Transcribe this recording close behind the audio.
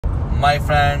My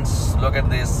friends, look at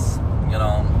this,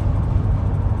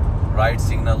 right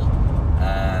signal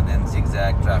and then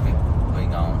zigzag traffic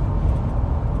going on.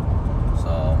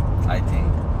 So I think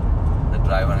the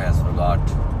driver has forgot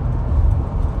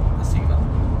the signal,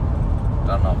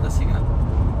 turn off the signal.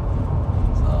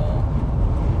 So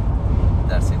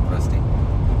that's interesting.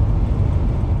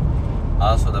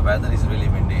 Also the weather is really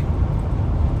windy,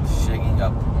 shaking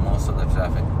up most of the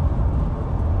traffic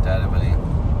terribly.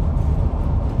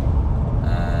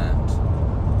 And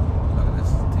look at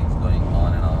this, things going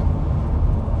on and on.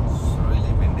 It's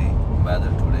really windy weather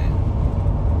today.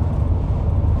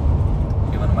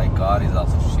 Even my car is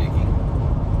also shaking.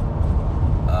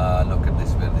 Look at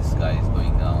this, where this guy is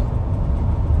going down.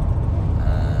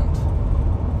 And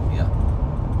yeah,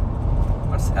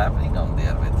 what's happening down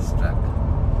there with this truck?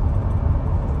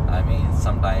 I mean,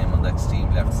 sometime on the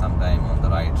extreme left, sometime on the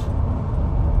right.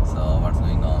 So what's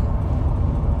going on?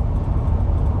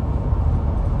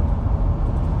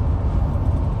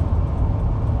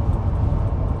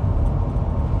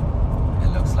 It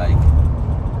looks like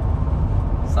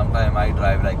sometime I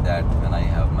drive like that when I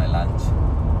have my lunch.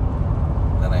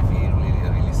 Then I feel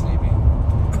really sleepy.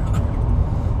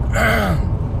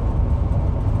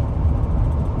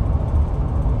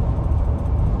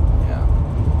 Yeah.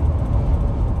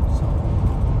 So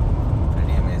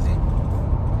pretty amazing,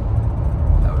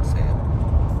 I would say.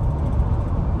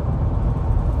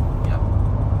 Yeah.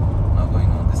 Now going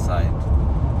on this side.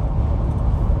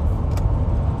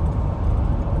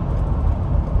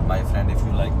 My friend, if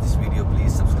you like this video,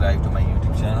 please subscribe to my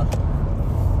YouTube channel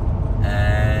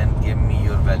and give me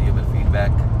your valuable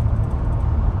feedback.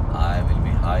 I will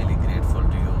be highly grateful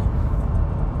to you.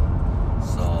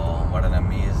 So what an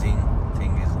amazing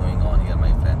thing is going on here,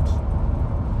 my friends.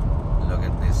 Look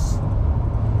at this,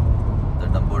 the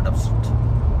Dumbo Dubstep,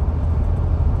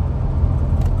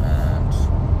 and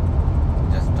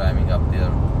just driving up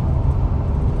there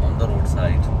on the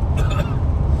roadside.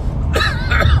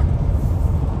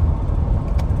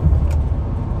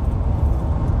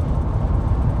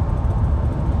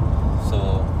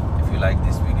 So if you like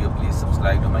this video, please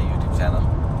subscribe to my YouTube channel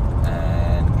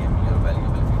and give me your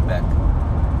valuable feedback.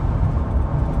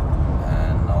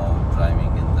 And now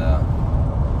driving in the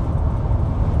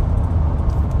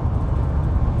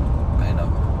kind of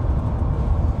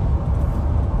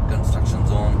construction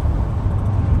zone.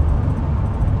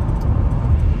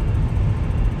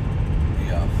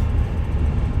 Yeah.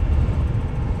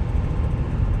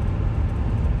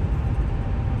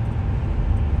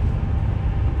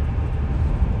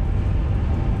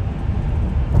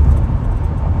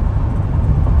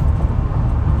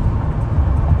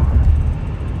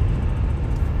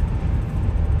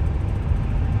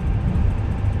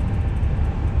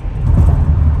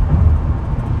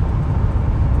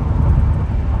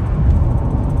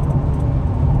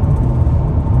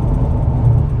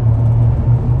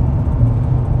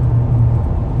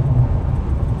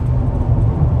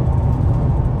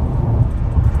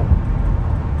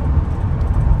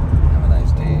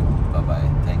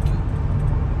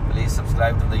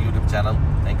 Subscribe to the YouTube channel.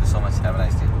 Thank you so much. Have a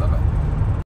nice day. Bye bye.